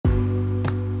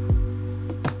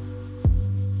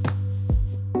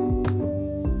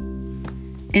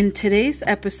In today's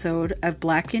episode of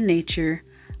Black in Nature,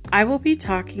 I will be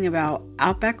talking about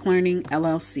Outback Learning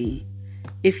LLC.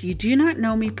 If you do not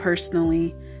know me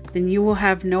personally, then you will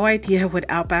have no idea what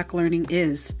Outback Learning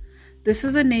is. This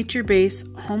is a nature-based,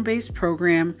 home-based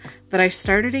program that I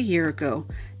started a year ago.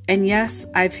 And yes,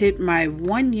 I've hit my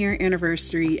 1-year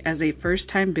anniversary as a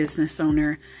first-time business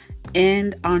owner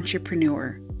and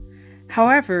entrepreneur.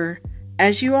 However,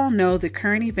 as you all know, the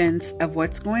current events of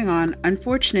what's going on,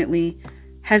 unfortunately,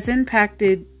 has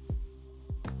impacted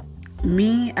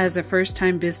me as a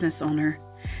first-time business owner.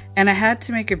 And I had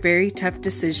to make a very tough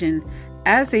decision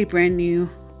as a brand new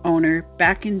owner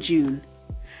back in June.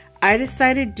 I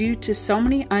decided, due to so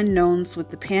many unknowns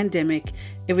with the pandemic,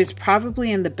 it was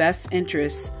probably in the best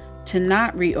interest to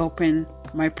not reopen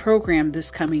my program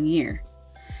this coming year.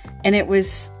 And it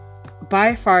was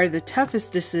by far the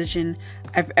toughest decision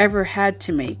I've ever had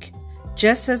to make,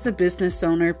 just as a business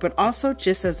owner, but also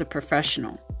just as a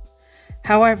professional.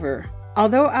 However,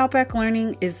 although Outback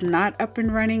Learning is not up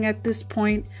and running at this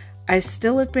point, I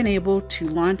still have been able to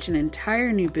launch an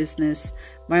entire new business,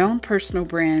 my own personal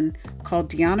brand called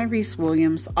Deanna Reese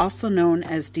Williams, also known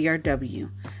as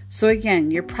DRW. So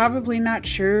again, you're probably not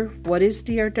sure what is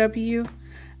DRW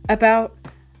about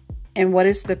and what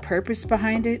is the purpose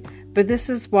behind it, but this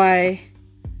is why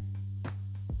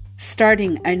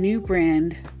starting a new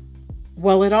brand,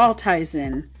 well, it all ties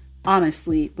in,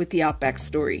 honestly, with the Outback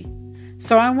story.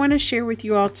 So I want to share with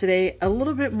you all today a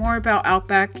little bit more about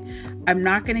Outback. I'm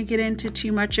not going to get into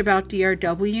too much about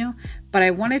DRW, but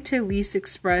I wanted to at least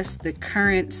express the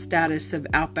current status of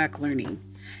Outback Learning.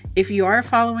 If you are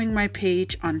following my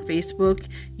page on Facebook,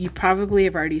 you probably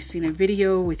have already seen a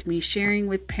video with me sharing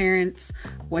with parents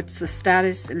what's the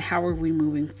status and how are we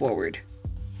moving forward.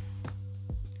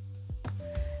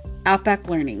 Outback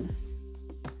Learning.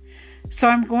 So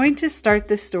I'm going to start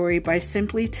this story by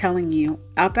simply telling you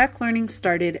Outback Learning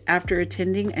started after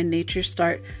attending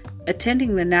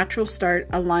the Natural Start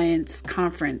Alliance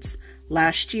conference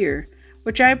last year,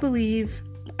 which I believe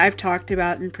I've talked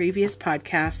about in previous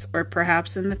podcasts or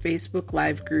perhaps in the Facebook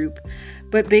Live group.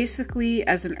 But basically,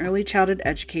 as an early childhood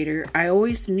educator, I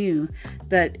always knew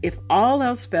that if all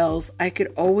else fails, I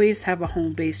could always have a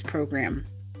home-based program.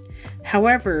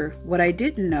 However, what I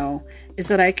didn't know is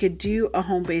that I could do a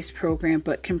home-based program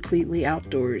but completely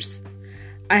outdoors.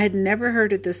 I had never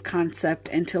heard of this concept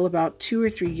until about 2 or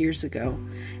 3 years ago.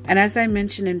 And as I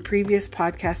mentioned in previous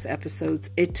podcast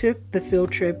episodes, it took the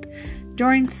field trip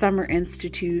during Summer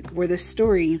Institute where the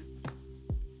story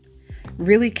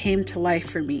really came to life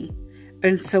for me.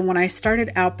 And so when I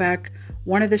started Outback,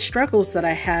 one of the struggles that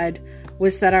I had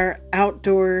was that our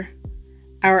outdoor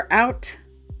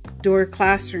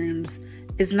classrooms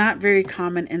is not very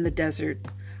common in the desert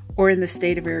or in the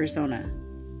state of Arizona.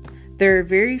 There are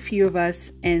very few of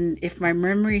us, and if my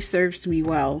memory serves me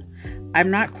well, I'm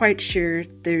not quite sure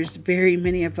there's very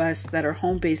many of us that are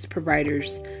home-based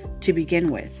providers to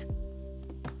begin with.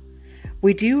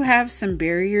 We do have some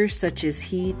barriers, such as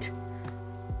heat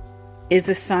is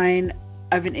a sign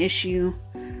of an issue.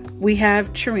 We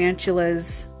have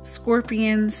tarantulas,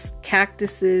 scorpions,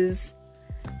 cactuses.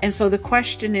 And so the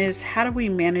question is, how do we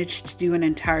manage to do an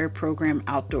entire program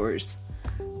outdoors?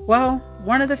 Well,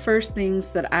 one of the first things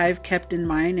that I've kept in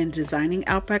mind in designing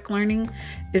Outback Learning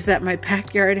is that my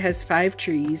backyard has 5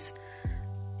 trees,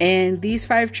 and these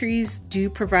 5 trees do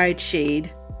provide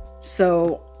shade.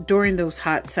 So during those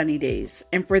hot sunny days.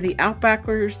 And for the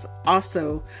Outbackers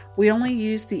also, we only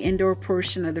use the indoor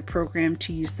portion of the program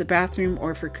to use the bathroom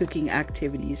or for cooking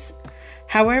activities.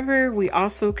 However, we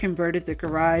also converted the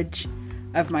garage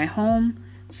of my home,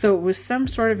 so it was some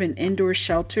sort of an indoor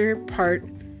shelter part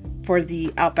for the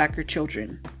Outbacker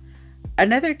children.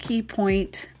 Another key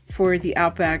point for the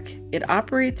Outback, it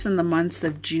operates in the months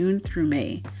of June through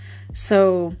May.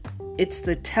 So it's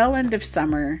the tail end of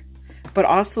summer, but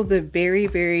also the very,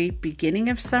 very beginning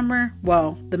of summer,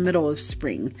 well, the middle of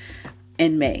spring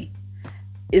in May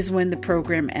is when the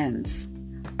program ends.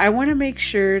 I want to make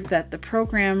sure that the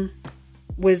program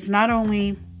was not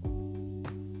only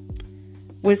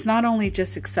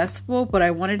just accessible, but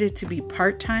I wanted it to be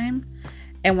part-time.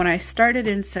 And when I started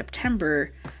in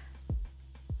September,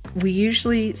 we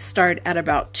usually start at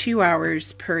about 2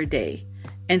 hours per day.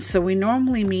 And so we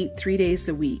normally meet 3 days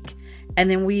a week. And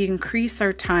then we increase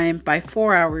our time by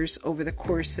 4 hours over the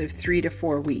course of 3 to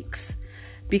 4 weeks.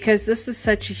 Because this is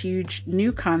such a huge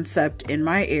new concept in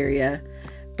my area,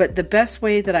 but the best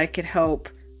way that I could help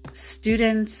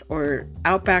students or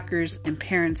Outbackers and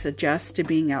parents adjust to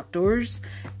being outdoors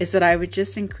is that I would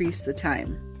just increase the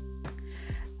time.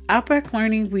 Outback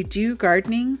Learning, we do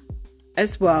gardening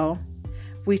as well.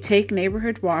 We take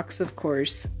neighborhood walks, of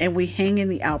course, and we hang in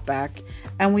the Outback,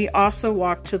 and we also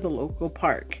walk to the local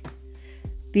park.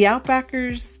 The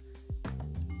Outbackers,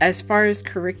 as far as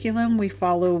curriculum, we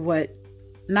follow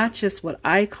not just what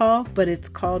I call, but it's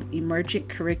called emergent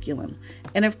curriculum.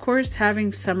 And of course,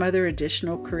 having some other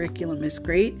additional curriculum is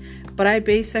great, but I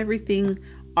base everything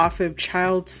off of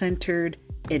child-centered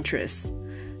interests.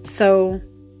 So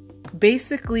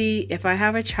basically, if I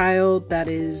have a child that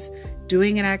is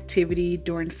doing an activity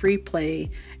during free play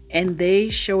and they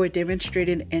show a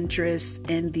demonstrated interest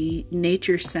in the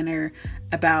nature center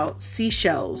about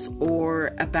seashells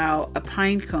or about a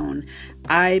pine cone,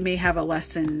 I may have a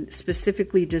lesson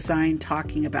specifically designed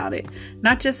talking about it.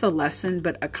 Not just a lesson,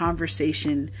 but a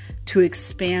conversation to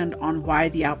expand on why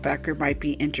the Outbacker might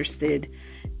be interested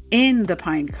in the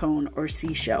pine cone or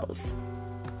seashells.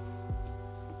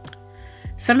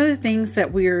 Some of the things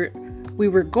that we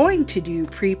were going to do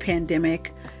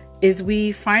pre-pandemic is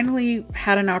we finally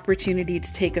had an opportunity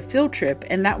to take a field trip,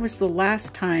 and that was the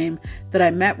last time that I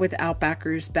met with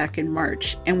Outbackers back in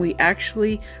March, and we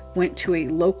actually went to a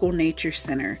local nature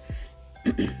center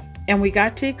and we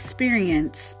got to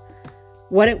experience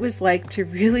what it was like to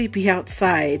really be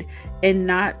outside and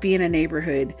not be in a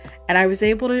neighborhood. And I was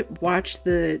able to watch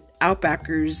the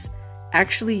Outbackers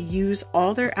actually use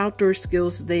all their outdoor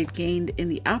skills they've gained in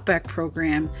the Outback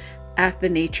program at the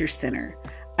nature center.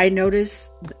 I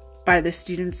noticed by the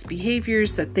students'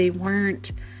 behaviors that they were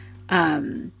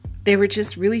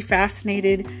just really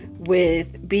fascinated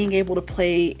with being able to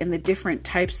play in the different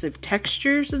types of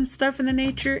textures and stuff in the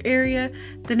nature area,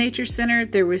 the nature center.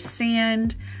 There was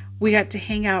sand. We got to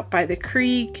hang out by the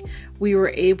creek. We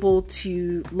were able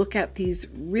to look at these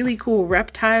really cool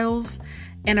reptiles.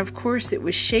 And of course, it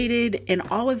was shaded. And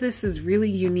all of this is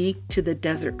really unique to the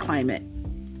desert climate.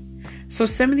 So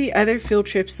some of the other field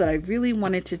trips that I really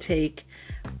wanted to take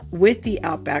with the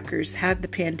Outbackers, had the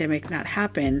pandemic not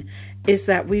happen, is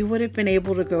that we would have been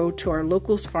able to go to our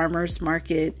locals farmers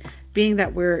market. Being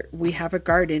that we have a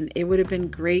garden, it would have been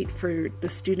great for the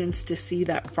students to see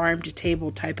that farm to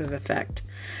table type of effect.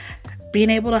 Being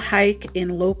able to hike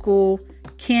in local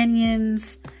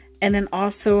canyons, and then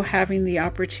also having the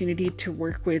opportunity to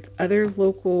work with other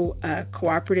local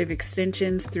cooperative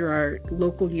extensions through our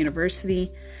local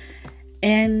university,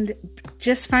 and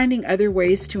just finding other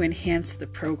ways to enhance the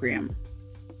program.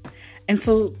 And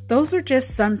so those are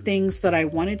just some things that I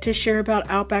wanted to share about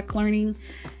Outback Learning.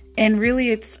 And really,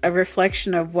 it's a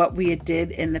reflection of what we did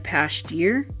in the past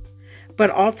year. But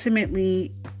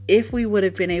ultimately, if we would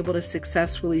have been able to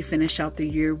successfully finish out the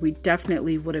year, we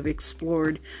definitely would have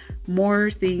explored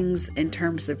more things in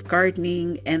terms of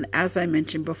gardening and, as I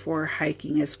mentioned before,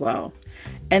 hiking as well.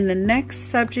 And the next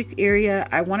subject area,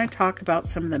 I want to talk about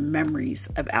some of the memories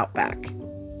of Outback.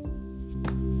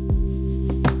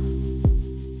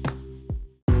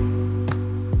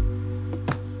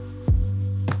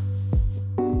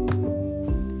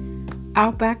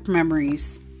 Outback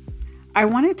memories. I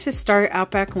wanted to start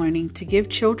Outback Learning to give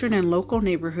children in local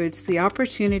neighborhoods the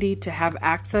opportunity to have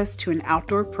access to an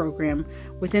outdoor program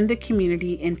within the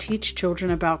community and teach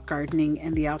children about gardening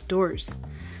and the outdoors.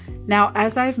 Now,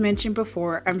 as I've mentioned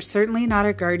before, I'm certainly not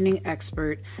a gardening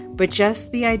expert, but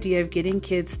just the idea of getting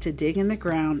kids to dig in the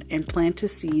ground and plant a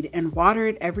seed and water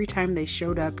it every time they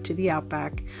showed up to the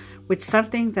Outback was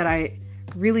something that I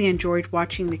really enjoyed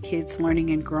watching the kids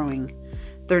learning and growing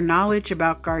their knowledge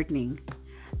about gardening.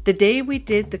 The day we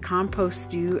did the compost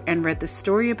stew and read the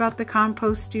story about the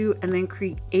compost stew and then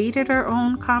created our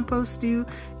own compost stew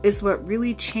is what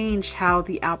really changed how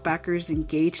the Outbackers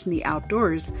engaged in the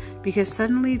outdoors, because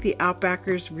suddenly the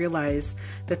Outbackers realized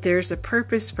that there's a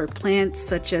purpose for plants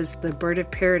such as the bird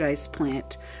of paradise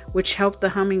plant, which help the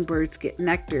hummingbirds get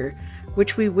nectar,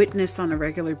 which we witness on a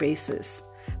regular basis.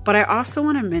 But I also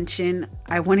want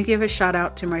to give a shout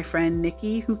out to my friend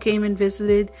Nikki, who came and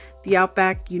visited the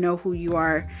Outback. You know who you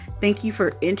are. Thank you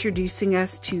for introducing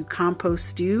us to Compost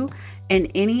Stew.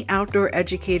 And any outdoor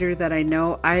educator that I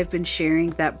know, I have been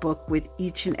sharing that book with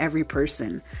each and every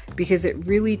person, because it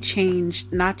really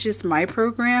changed not just my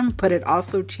program, but it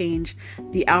also changed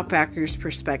the Outbackers'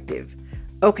 perspective.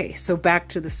 Okay, so back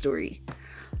to the story.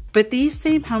 But these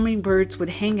same hummingbirds would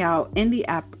hang out in the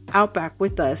Outback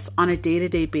with us on a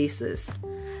day-to-day basis.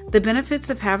 The benefits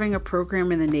of having a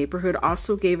program in the neighborhood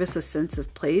also gave us a sense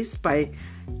of place by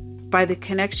the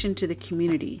connection to the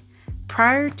community.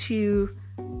 Prior to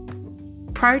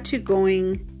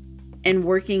going and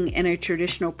working in a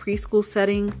traditional preschool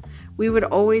setting, we would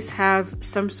always have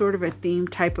some sort of a theme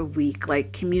type of week,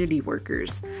 like community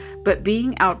workers. But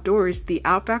being outdoors, the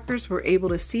Outbackers were able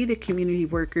to see the community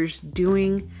workers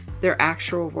doing their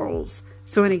actual roles.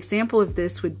 So an example of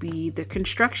this would be the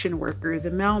construction worker,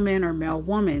 the mailman or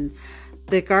mailwoman,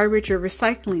 the garbage or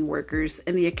recycling workers,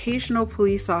 and the occasional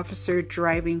police officer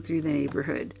driving through the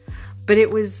neighborhood. But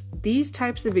it was these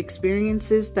types of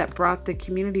experiences that brought the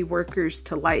community workers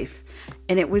to life.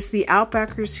 And it was the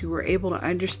Outbackers who were able to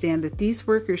understand that these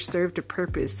workers served a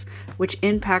purpose which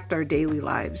impact our daily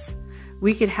lives.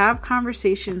 We could have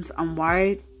conversations on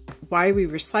why we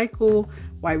recycle,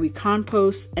 why we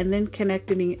compost, and then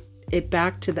connecting it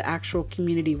back to the actual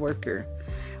community worker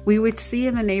we would see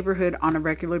in the neighborhood on a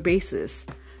regular basis.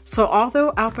 So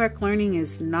although Outback Learning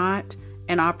is not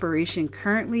an operation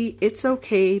currently, it's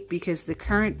okay because the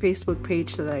current Facebook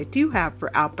page that I do have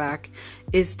for Outback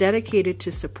is dedicated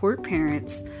to support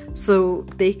parents so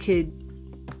they could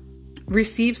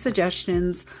receive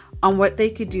suggestions on what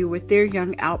they could do with their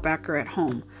young Outbacker at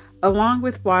home, along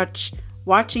with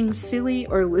watching silly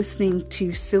or listening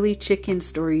to silly chicken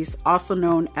stories, also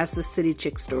known as the City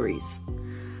Chick Stories.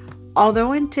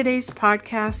 Although in today's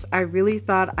podcast, I really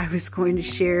thought I was going to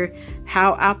share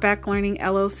how Outback Learning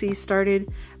LLC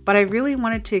started, but I really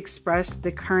wanted to express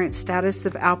the current status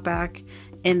of Outback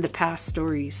and the past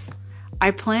stories.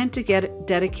 I plan to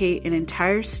dedicate an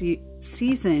entire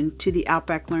season to the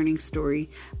Outback Learning story,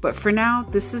 but for now,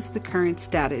 this is the current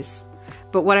status.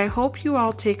 But what I hope you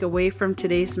all take away from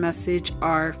today's message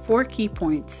are 4 key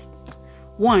points.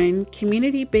 1,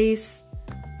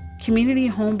 Community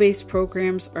home-based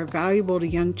programs are valuable to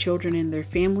young children and their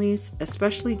families,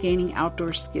 especially gaining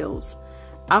outdoor skills.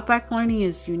 Outback Learning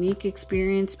is a unique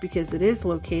experience because it is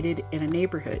located in a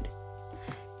neighborhood.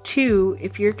 2,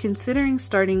 if you're considering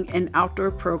starting an outdoor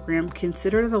program,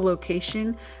 consider the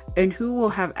location and who will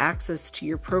have access to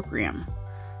your program.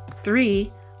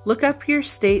 3, look up your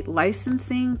state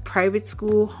licensing, private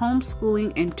school,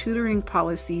 homeschooling, and tutoring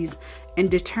policies and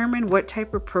determine what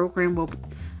type of program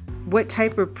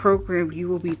you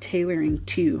will be tailoring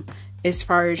to as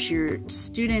far as your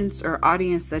students or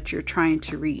audience that you're trying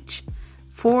to reach.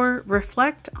 4,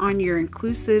 reflect on your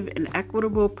inclusive and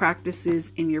equitable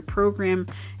practices in your program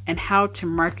and how to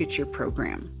market your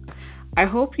program. I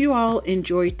hope you all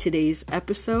enjoyed today's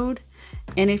episode.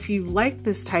 And if you like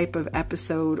this type of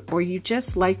episode or you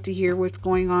just like to hear what's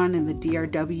going on in the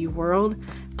DRW world,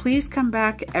 please come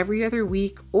back every other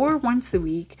week or once a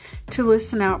week to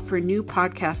listen out for new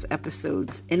podcast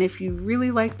episodes. And if you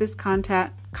really like this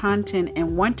content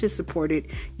and want to support it,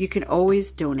 you can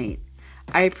always donate.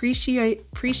 I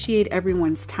appreciate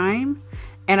everyone's time.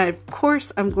 And of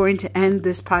course, I'm going to end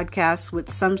this podcast with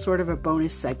some sort of a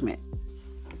bonus segment.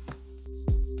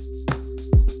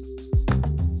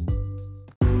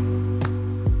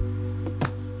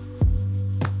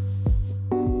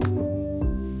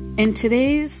 In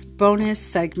today's bonus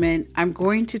segment, I'm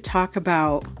going to talk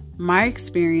about my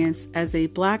experience as a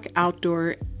Black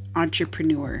outdoor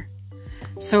entrepreneur.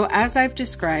 So as I've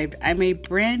described, I'm a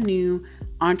brand new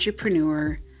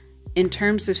entrepreneur in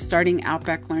terms of starting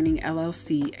Outback Learning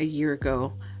LLC a year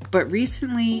ago. But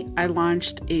recently I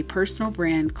launched a personal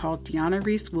brand called Deanna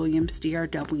Reese Williams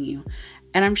DRW.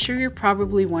 And I'm sure you're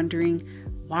probably wondering,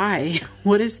 why?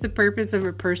 What is the purpose of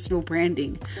a personal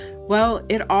branding? Well,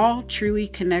 it all truly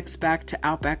connects back to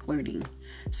Outback Learning.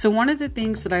 So one of the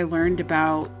things that I learned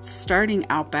about starting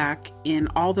Outback, and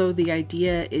although the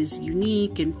idea is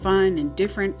unique and fun and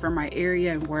different from my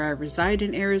area and where I reside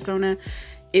in Arizona,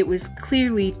 it was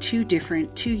clearly too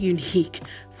different, too unique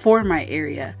for my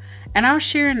area. And I'll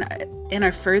share in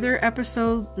a further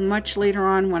episode much later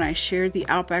on when I share the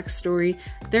Outback story,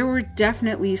 there were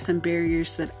definitely some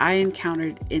barriers that I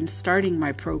encountered in starting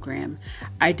my program.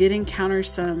 I did encounter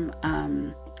some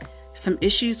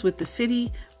issues with the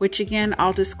city, which again,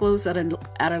 I'll disclose at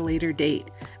a later date.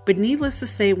 But needless to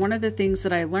say, one of the things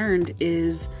that I learned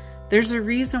is there's a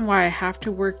reason why I have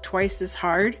to work twice as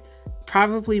hard,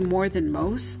 probably more than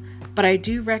most, but I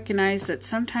do recognize that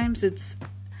sometimes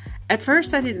at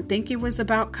first I didn't think it was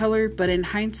about color, but in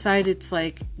hindsight, it's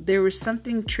like there was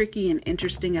something tricky and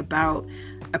interesting about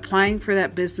applying for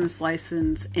that business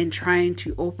license and trying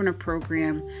to open a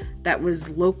program that was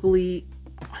locally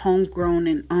homegrown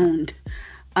and owned,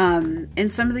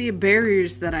 and some of the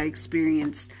barriers that I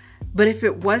experienced. But if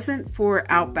it wasn't for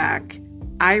Outback,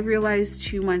 I realized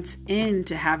 2 months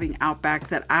into having Outback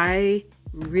that I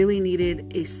really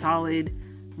needed a solid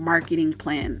marketing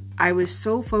plan. I was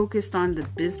so focused on the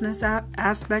business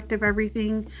aspect of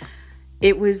everything.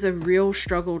 It was a real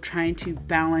struggle trying to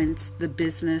balance the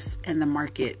business and the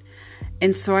market.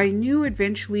 And so I knew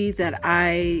eventually that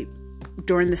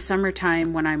during the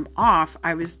summertime when I'm off,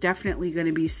 I was definitely going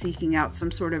to be seeking out some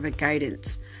sort of a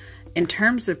guidance in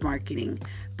terms of marketing.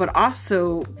 But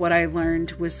also what I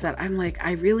learned was that I'm like,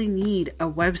 I really need a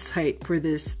website for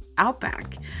this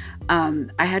Outback.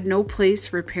 I had no place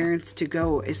for parents to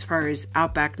go as far as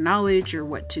Outback knowledge or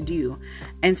what to do.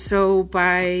 And so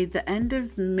by the end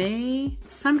of May,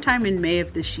 sometime in May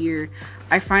of this year,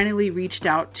 I finally reached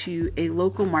out to a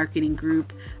local marketing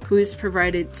group who has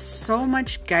provided so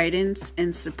much guidance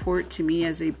and support to me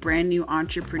as a brand new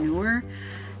entrepreneur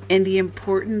and the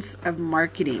importance of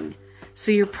marketing.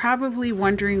 So you're probably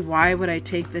wondering, why would I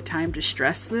take the time to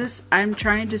stress this? I'm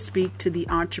trying to speak to the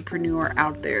entrepreneur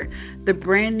out there, the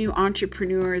brand new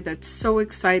entrepreneur that's so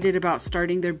excited about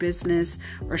starting their business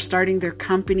or starting their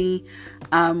company.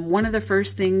 One of the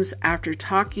first things after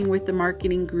talking with the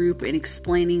marketing group and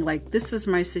explaining, like, this is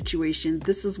my situation,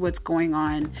 this is what's going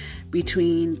on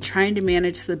between trying to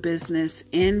manage the business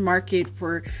and market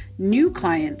for new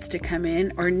clients to come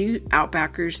in or new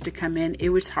Outbackers to come in, it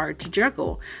was hard to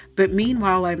juggle. But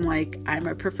meanwhile, I'm like, I'm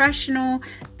a professional.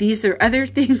 These are other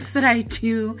things that I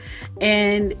do.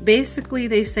 And basically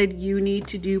they said, you need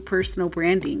to do personal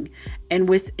branding. And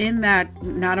within that,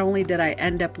 not only did I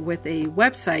end up with a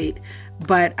website,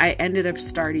 but I ended up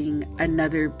starting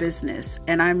another business.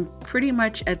 And I'm pretty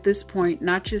much at this point,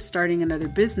 not just starting another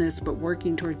business, but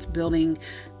working towards building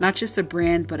not just a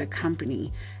brand, but a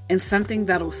company and something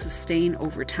that'll sustain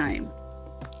over time.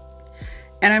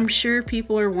 And I'm sure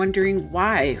people are wondering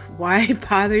why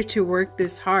bother to work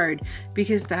this hard?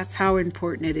 Because that's how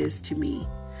important it is to me.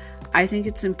 I think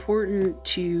it's important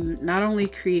to not only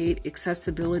create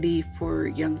accessibility for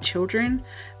young children,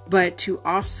 but to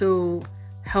also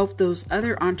help those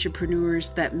other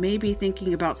entrepreneurs that may be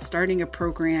thinking about starting a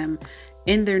program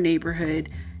in their neighborhood.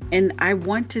 And I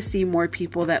want to see more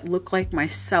people that look like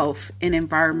myself in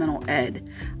environmental ed.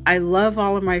 I love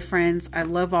all of my friends. I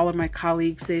love all of my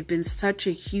colleagues. They've been such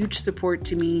a huge support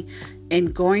to me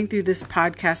in going through this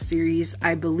podcast series.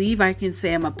 I believe I can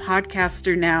say I'm a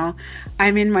podcaster now.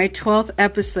 I'm in my 12th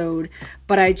episode,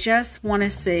 but I just want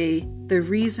to say the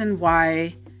reason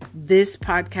why this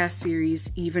podcast series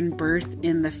even birthed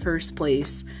in the first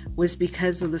place was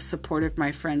because of the support of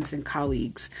my friends and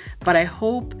colleagues. But I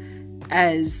hope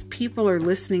as people are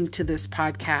listening to this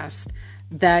podcast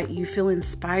that you feel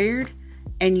inspired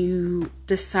and you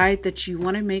decide that you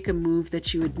want to make a move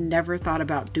that you had never thought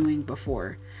about doing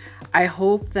before. I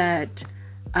hope that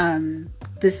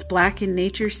this Black in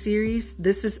Nature series,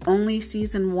 this is only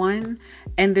season 1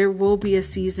 and there will be a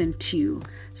season 2.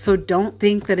 So don't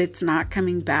think that it's not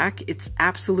coming back. It's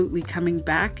absolutely coming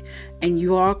back, and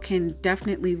you all can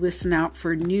definitely listen out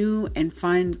for new and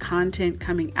fun content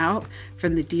coming out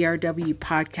from the DRW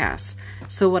podcast.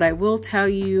 So what I will tell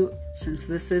you, since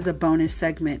this is a bonus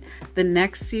segment, the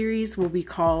next series will be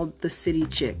called The City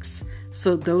Chicks.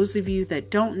 So those of you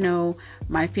that don't know,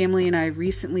 my family and I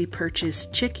recently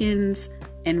purchased chickens,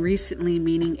 and recently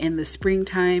meaning in the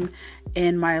springtime,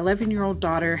 and my 11-year-old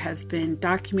daughter has been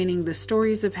documenting the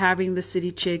stories of having the city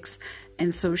chicks,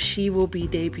 and so she will be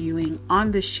debuting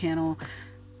on this channel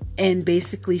and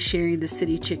basically sharing the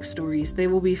city chick stories. They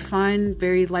will be fun,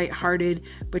 very lighthearted,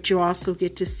 but you also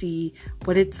get to see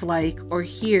what it's like or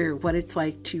hear what it's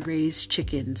like to raise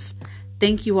chickens.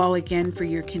 Thank you all again for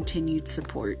your continued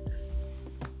support.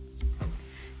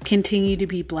 Continue to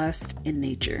be blessed in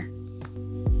nature.